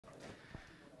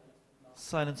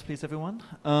Silence, please, everyone.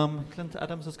 Clint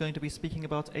Adams is going to be speaking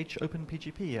about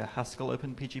hopenpgp, a Haskell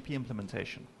OpenPGP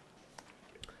implementation.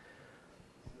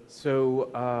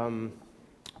 So I'm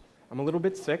a little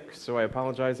bit sick, so I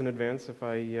apologize in advance if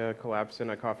I collapse in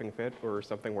a coughing fit or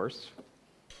something worse.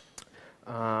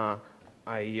 I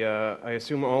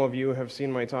assume all of you have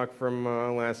seen my talk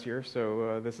from last year,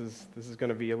 so this is going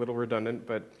to be a little redundant,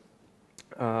 but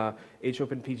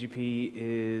hopenpgp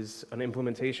is an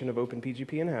implementation of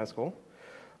OpenPGP in Haskell.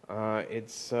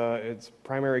 Its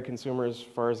primary consumer, as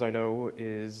far as I know,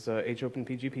 is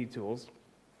hopenpgp-tools,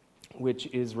 which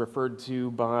is referred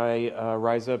to by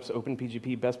RiseUp's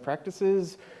OpenPGP best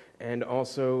practices, and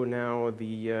also now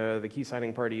the key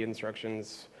signing party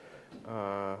instructions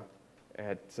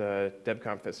at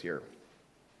DebConf this year.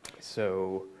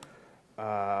 So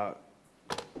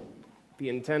the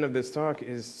intent of this talk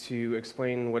is to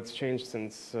explain what's changed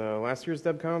since last year's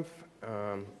DebConf,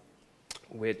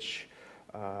 which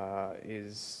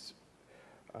is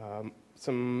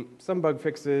some bug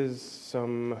fixes,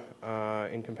 some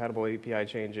incompatible API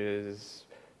changes,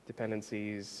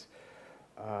 dependencies,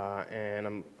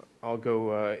 and I'll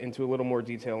go into a little more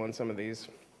detail on some of these.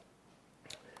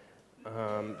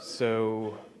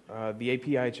 So the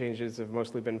API changes have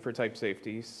mostly been for type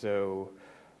safety. So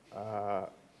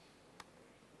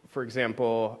for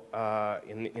example,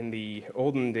 in the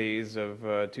olden days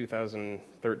of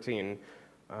 2013,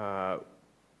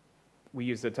 we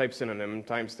used a type synonym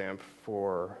timestamp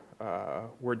for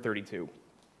word 32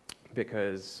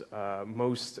 because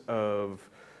most of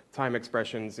time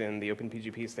expressions in the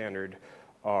OpenPGP standard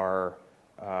are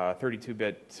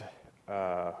 32-bit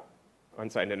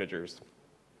unsigned integers.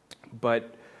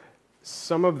 But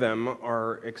some of them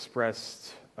are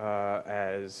expressed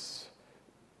as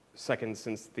seconds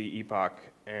since the epoch,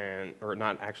 or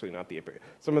not the epoch.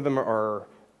 Some of them are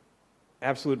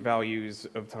absolute values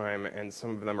of time, and some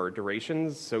of them are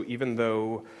durations. So even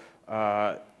though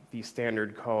the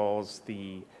standard calls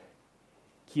the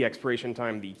key expiration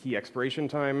time the key expiration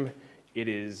time, it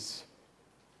is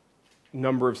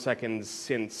number of seconds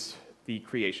since the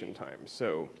creation time.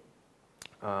 So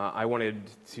I wanted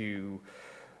to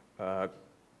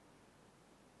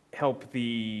help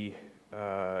the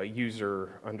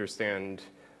user understand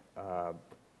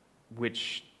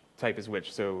which type is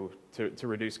which, so to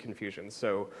reduce confusion.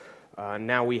 So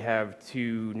now we have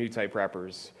two new type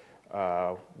wrappers,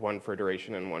 one for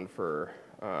duration and one for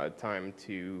time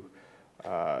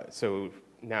so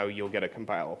now you'll get a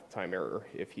compile time error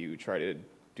if you try to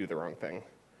do the wrong thing.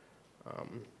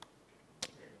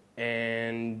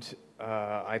 And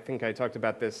I think I talked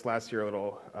about this last year a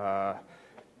little.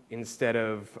 Instead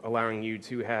of allowing you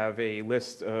to have a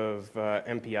list of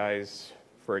MPIs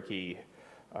for a key,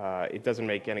 it doesn't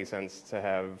make any sense to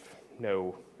have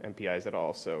no MPIs at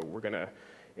all. So we're going to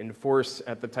enforce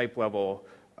at the type level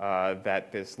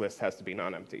that this list has to be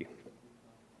non-empty.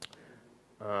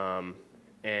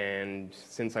 And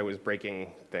since I was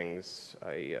breaking things,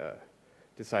 I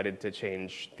decided to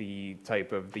change the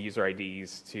type of the user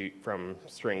IDs from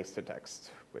strings to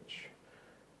text, which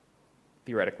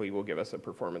theoretically will give us a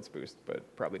performance boost,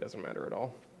 but probably doesn't matter at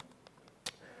all.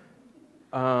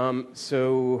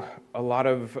 So a lot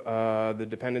of the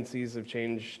dependencies have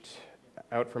changed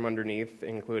out from underneath,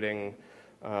 including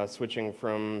switching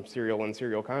from serial and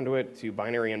serial conduit to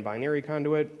binary and binary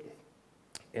conduit,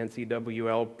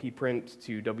 NCWL pprint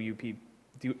to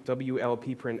WL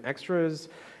pprint extras,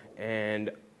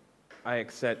 and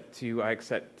IXET to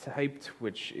IXET typed,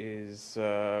 which is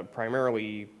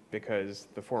primarily because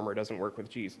the former doesn't work with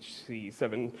GC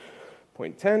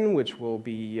 7.10, which will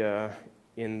be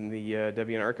in the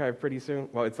Debian archive pretty soon.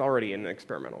 Well, it's already in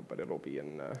experimental, but it'll be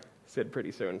in SID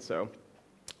pretty soon, so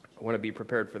I want to be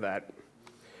prepared for that.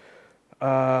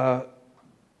 I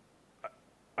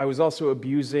was also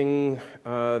abusing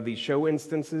the show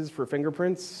instances for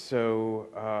fingerprints,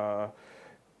 so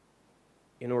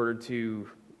in order to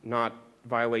not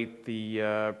violate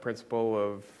the principle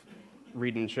of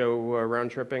read and show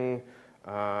round tripping,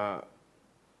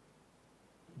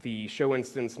 the show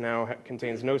instance now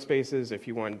contains no spaces. If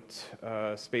you want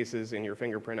spaces in your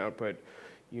fingerprint output,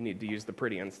 you need to use the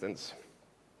pretty instance.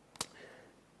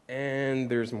 And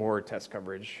there's more test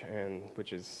coverage,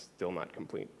 which is still not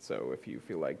complete. So if you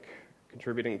feel like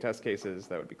contributing test cases,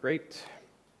 that would be great.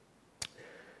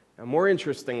 Now, more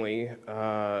interestingly,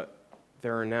 there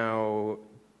are now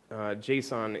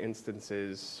JSON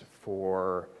instances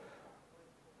for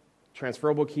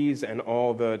transferable keys and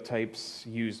all the types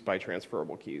used by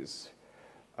transferable keys.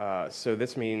 So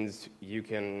this means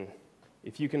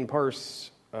if you can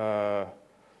parse a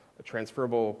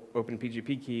transferable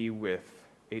OpenPGP key with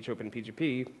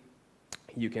hopenpgp,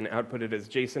 you can output it as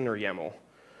JSON or YAML.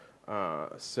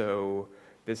 So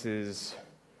this is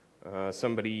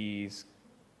somebody's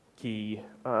key,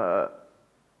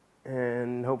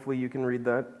 and hopefully you can read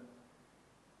that.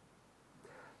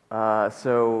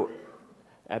 So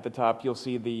at the top, you'll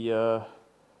see the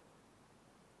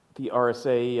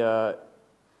RSA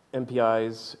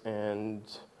MPIs and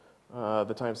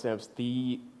the timestamps.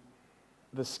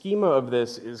 The schema of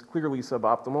this is clearly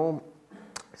suboptimal.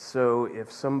 So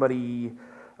if somebody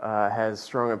has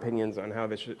strong opinions on how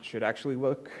this should actually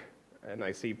look, and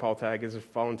I see Paul Tag is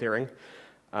volunteering,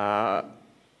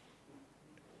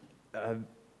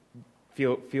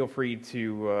 feel free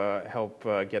to help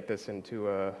get this into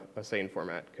a sane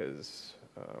format, because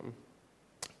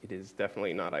it is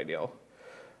definitely not ideal.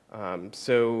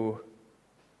 So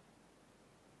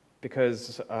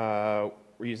because we're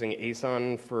using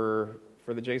ASON for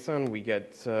the JSON, we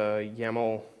get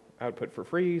YAML output for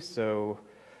free, so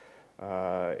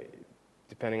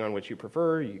depending on which you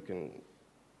prefer, you can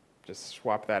just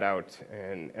swap that out,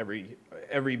 and every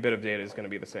bit of data is going to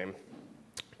be the same,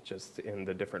 just in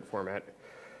the different format.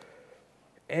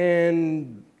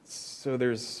 And so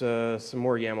there's some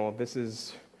more YAML. This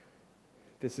is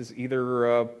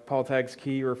either Paul Tag's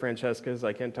key or Francesca's.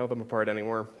 I can't tell them apart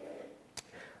anymore.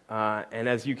 And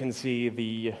as you can see,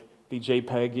 the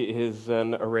JPEG is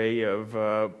an array of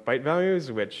byte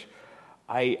values, which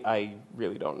I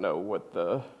really don't know what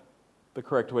the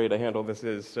correct way to handle this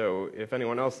is. So if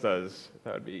anyone else does,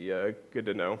 that would be good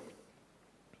to know.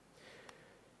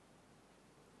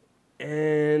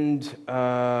 And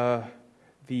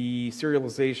the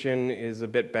serialization is a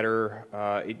bit better.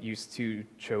 It used to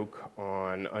choke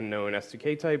on unknown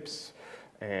S2K types,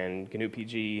 and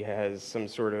GNU-PG has some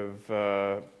sort of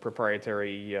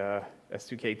proprietary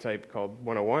S2K type called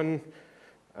 101.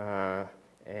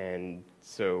 And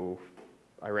so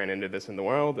I ran into this in the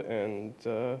wild, and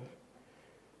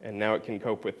now it can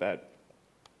cope with that.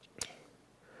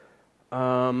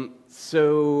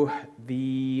 So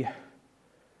the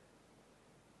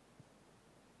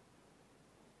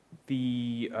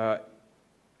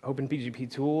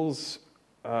hopenpgp-tools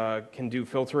can do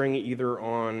filtering either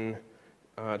on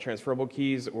transferable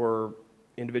keys or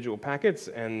individual packets,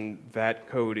 and that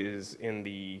code is in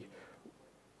the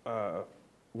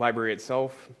library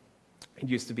itself. It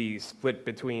used to be split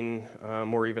between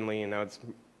more evenly, and now it's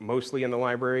mostly in the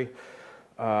library.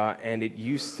 And it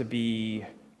used to be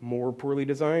more poorly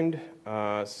designed,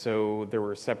 so there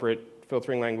were separate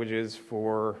filtering languages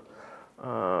for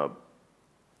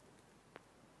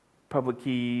public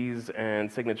keys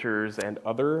and signatures and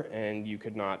other, and you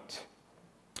could not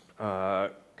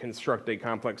construct a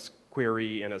complex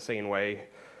query in a sane way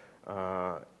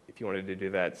if you wanted to do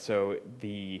that. So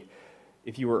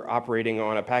if you were operating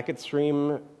on a packet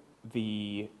stream,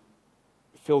 the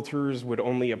filters would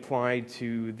only apply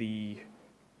to the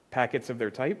packets of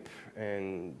their type,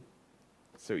 and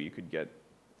so you could get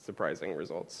surprising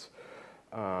results.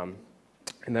 And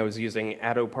that was using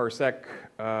attoparsec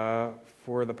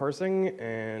for the parsing,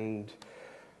 and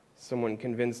someone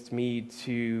convinced me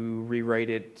to rewrite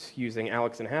it using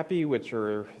Alex and Happy, which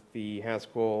are the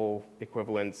Haskell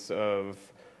equivalents of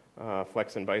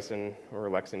Flex and Bison, or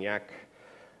Lex and Yak.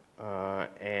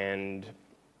 And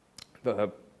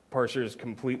the parser is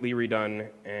completely redone,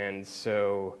 and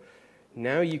so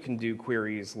now you can do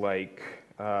queries like,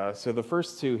 so the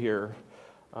first two here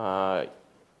are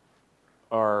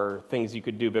things you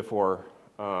could do before,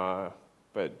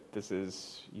 but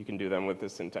you can do them with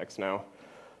this syntax now.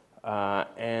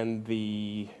 And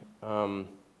the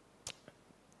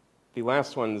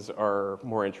last ones are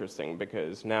more interesting,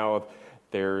 because now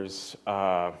there's,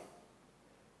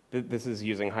 this is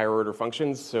using higher order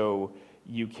functions, so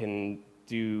you can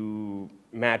do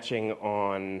matching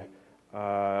on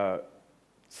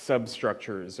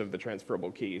substructures of the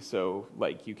transferable key. So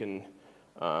like you can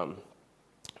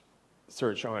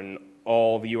search on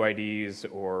all the UIDs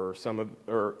or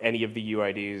any of the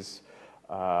UIDs.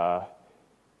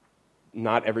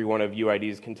 Not every one of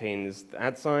UIDs contains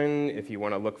the @sign. If you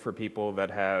want to look for people that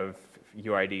have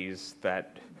UIDs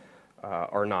that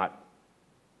are not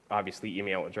obviously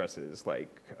email addresses,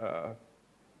 like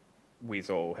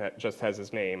Weasel just has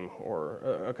his name, or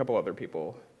a couple other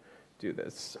people do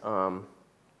this.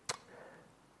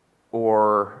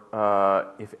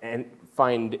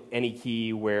 Find any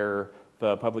key where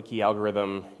the public key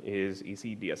algorithm is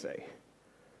ECDSA.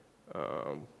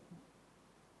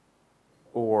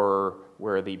 Or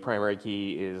where the primary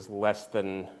key is less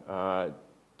than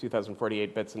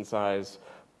 2048 bits in size,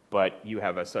 but you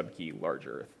have a subkey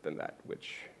larger than that,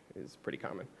 which is pretty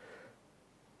common.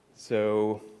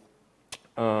 So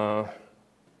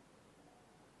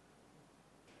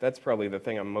that's probably the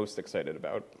thing I'm most excited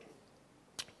about.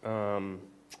 And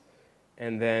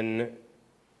then,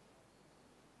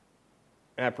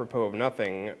 apropos of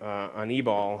nothing,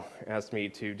 Anibal asked me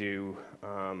to do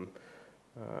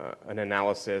an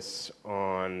analysis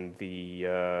on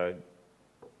the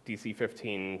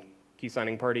DC15 key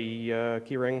signing party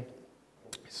keyring.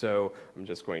 So I'm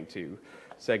just going to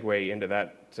segue into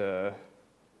that.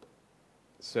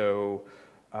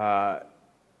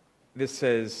 This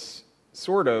says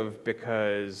sort of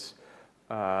because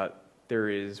there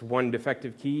is one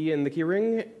defective key in the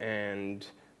keyring, and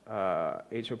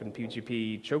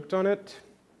hopenpgp choked on it.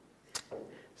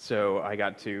 So I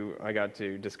got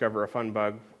to discover a fun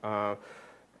bug.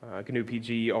 GNU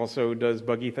PG also does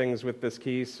buggy things with this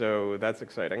key, so that's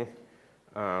exciting.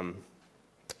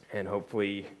 And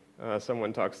hopefully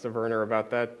someone talks to Werner about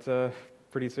that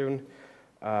pretty soon.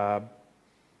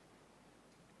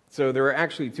 So there are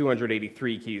actually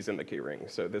 283 keys in the keyring,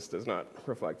 so this does not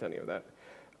reflect any of that.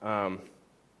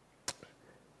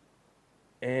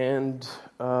 And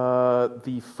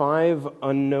the 5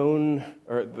 unknown,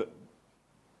 or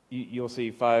you'll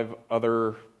see 5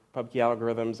 other pub key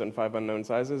algorithms and 5 unknown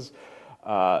sizes.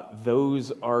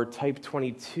 Those are type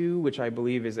 22, which I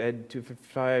believe is ed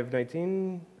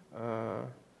 25519.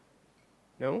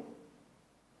 No?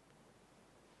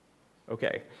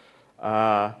 Okay.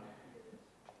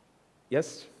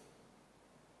 Yes?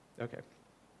 Okay.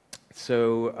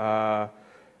 So,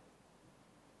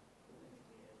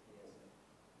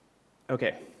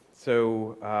 okay.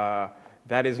 So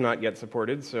that is not yet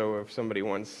supported. So if somebody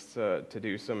wants to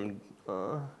do some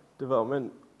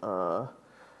development,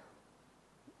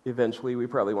 eventually we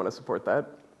probably want to support that.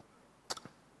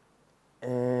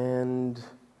 And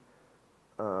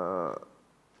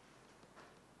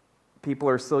people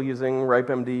are still using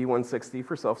RipeMD 160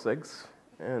 for self-sigs,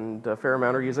 and a fair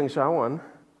amount are using SHA-1.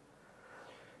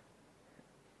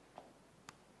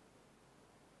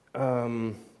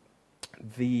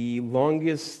 The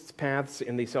longest paths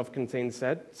in the self-contained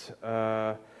set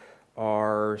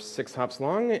are 6 hops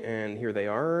long, and here they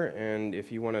are. And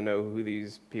if you want to know who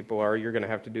these people are, you're going to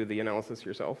have to do the analysis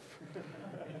yourself.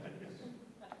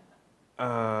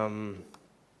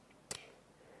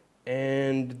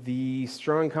 And the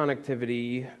strong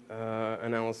connectivity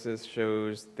analysis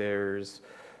shows there's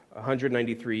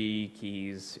 193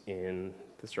 keys in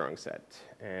the strong set,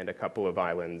 and a couple of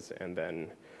islands, and then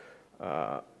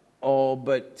all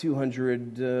but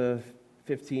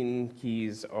 215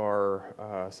 keys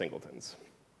are singletons.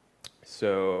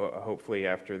 So hopefully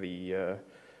after the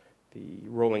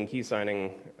rolling key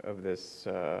signing of this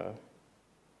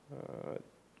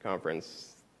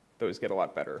conference, those get a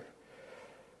lot better.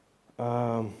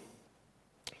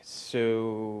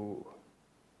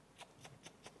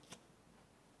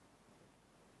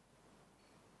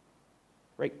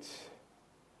 Right.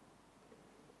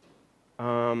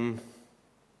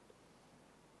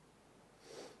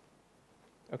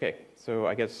 Okay, so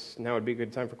I guess now would be a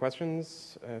good time for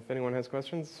questions, if anyone has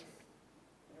questions.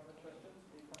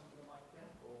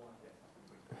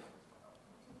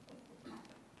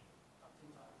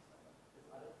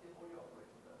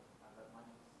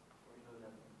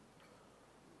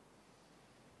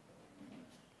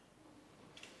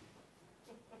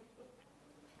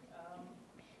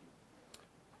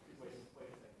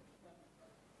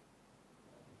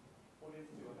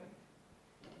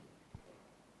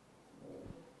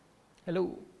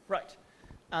 Hello. Right.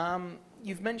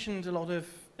 You've mentioned a lot of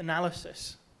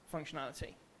analysis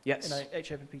functionality Yes. in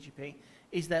hopenpgp.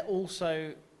 Is there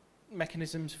also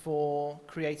mechanisms for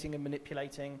creating and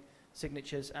manipulating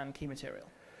signatures and key material?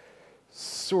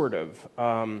 Sort of.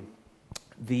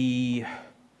 The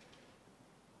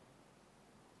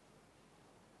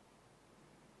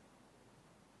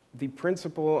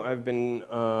principle I've been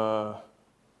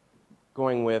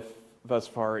going with thus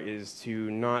far is to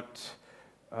not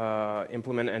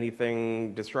implement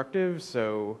anything destructive.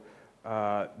 So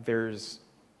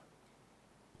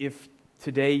if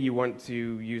today you want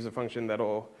to use a function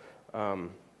that'll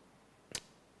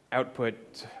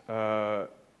output a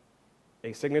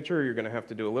signature, you're going to have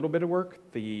to do a little bit of work.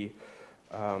 The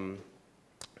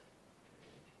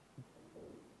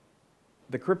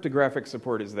cryptographic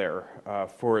support is there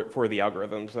for the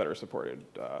algorithms that are supported.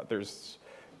 There's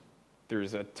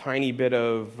a tiny bit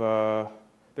of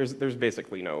there's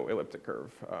basically no elliptic curve.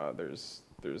 There's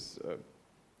a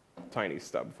tiny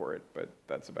stub for it, but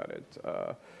that's about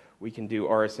it. We can do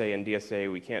RSA and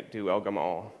DSA. We can't do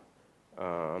El-Gamal,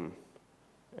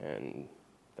 and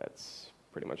that's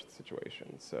pretty much the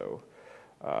situation. So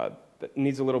that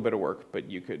needs a little bit of work, but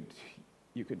you could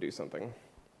do something.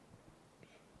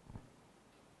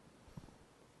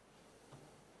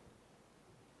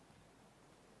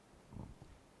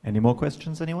 Any more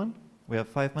questions, anyone? We have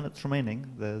 5 minutes remaining.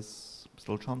 There's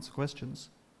still a chance for questions.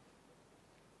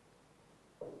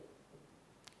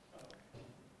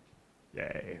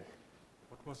 Yay.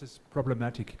 What was this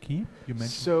problematic key you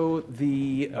mentioned? So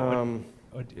the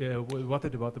What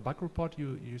about the bug report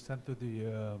you sent to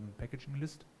the packaging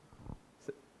list?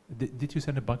 Did you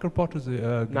send a bug report to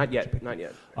the? not yet, not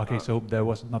yet. Okay, so there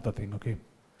was not a thing. Okay.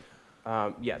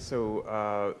 Yeah.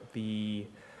 So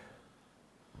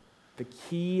the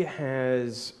key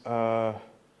has a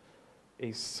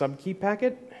subkey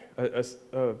packet, a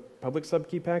public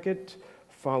subkey packet,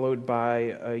 followed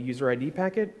by a user ID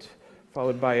packet,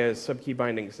 followed by a subkey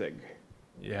binding sig.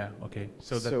 Yeah, okay.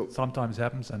 So that sometimes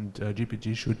happens, and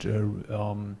GPG should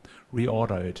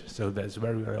reorder it. So that's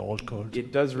very, very old code.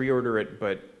 It does reorder it,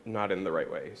 but not in the right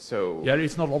way. So yeah,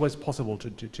 it's not always possible to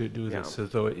do this.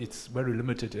 So it's very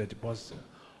limited. It was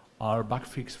our bug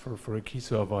fix for a key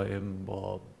server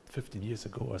 15 years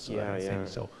ago or so. I think.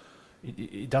 So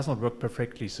it does not work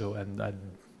perfectly. So and I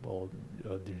will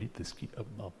delete this key.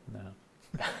 No.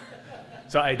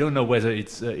 So I don't know whether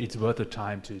it's worth the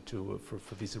time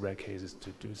for these rare cases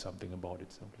to do something about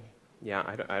it simply.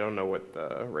 Yeah, I don't know what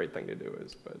the right thing to do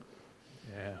is, but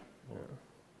yeah.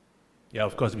 Yeah,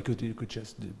 of course we could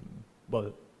just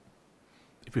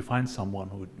if we find someone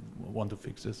who would want to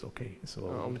fix this, okay.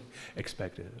 So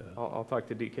expect it. I'll talk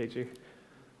to DKG.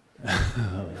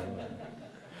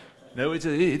 No,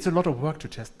 it's a lot of work to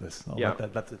test this. No? Yeah,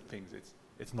 that's the thing.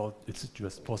 It's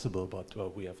just possible, but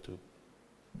we have to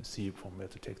see from where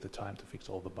to take the time to fix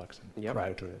all the bugs and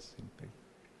prioritize things.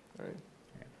 All right.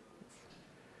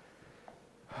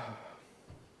 Yeah.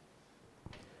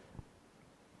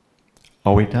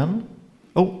 Are we done?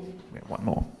 Oh, we have one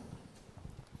more.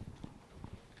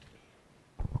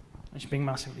 It's being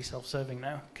massively self-serving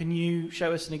now. Can you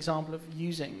show us an example of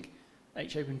using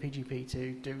hopenpgp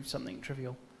to do something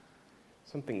trivial?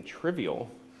 Something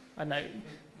trivial? I know.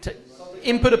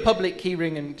 Input a public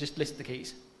keyring and just list the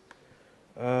keys.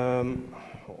 Hold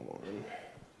on.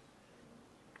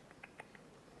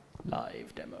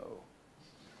 Live demo.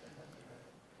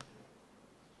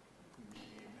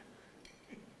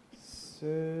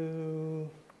 So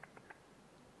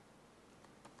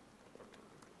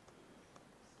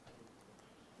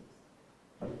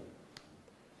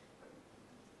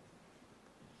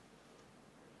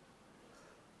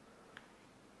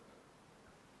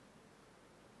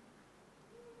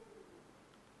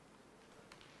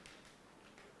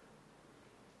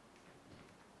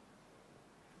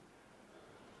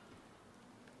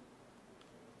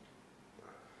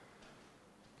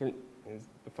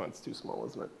the font's too small,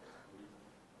 isn't it?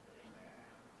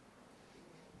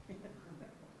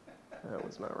 That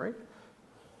was not right.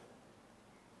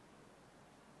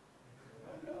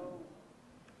 Oh,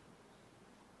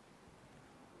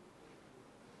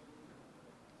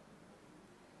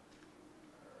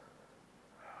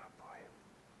 boy.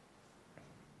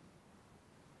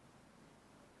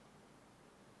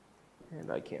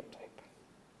 And I can't type.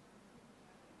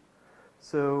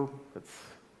 So let's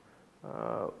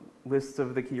list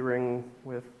of the keyring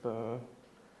with GNU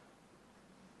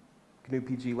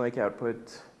PG-like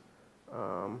output.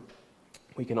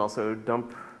 We can also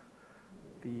dump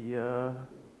the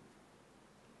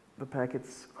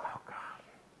packets. Oh God.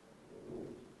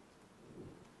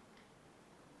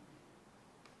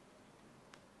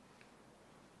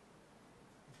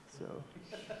 So.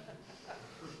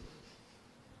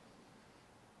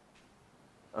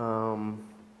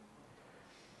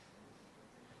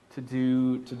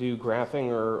 To do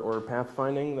graphing or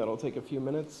pathfinding, that'll take a few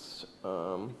minutes.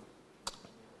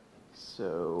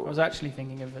 So I was actually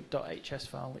thinking of a .hs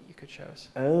file that you could show us.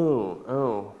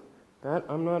 Oh, that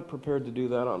I'm not prepared to do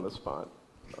that on the spot.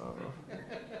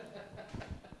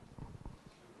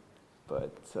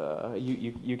 But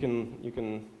you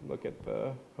can look at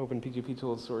the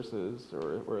hopenpgp-tools sources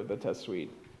or the test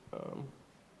suite.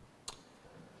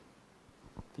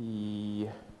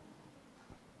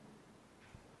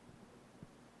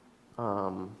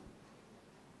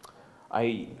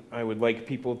 I would like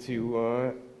people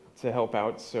to help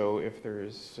out. So if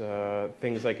there's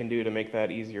things I can do to make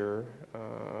that easier,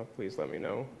 please let me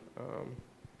know.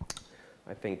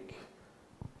 I think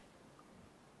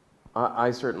I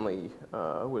certainly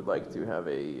would like to have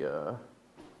a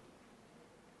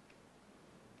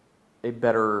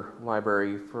better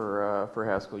library for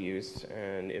Haskell use,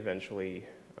 and eventually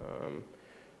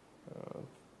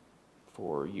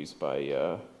for use by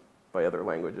other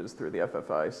languages through the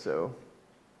FFI. So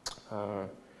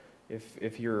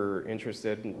if you're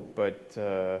interested but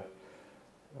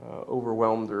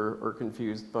overwhelmed or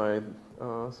confused by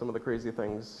some of the crazy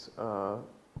things,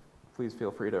 please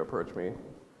feel free to approach me.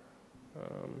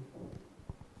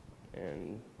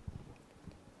 And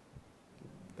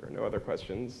if there are no other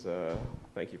questions,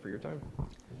 thank you for your time.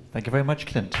 Thank you very much,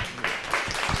 Clint.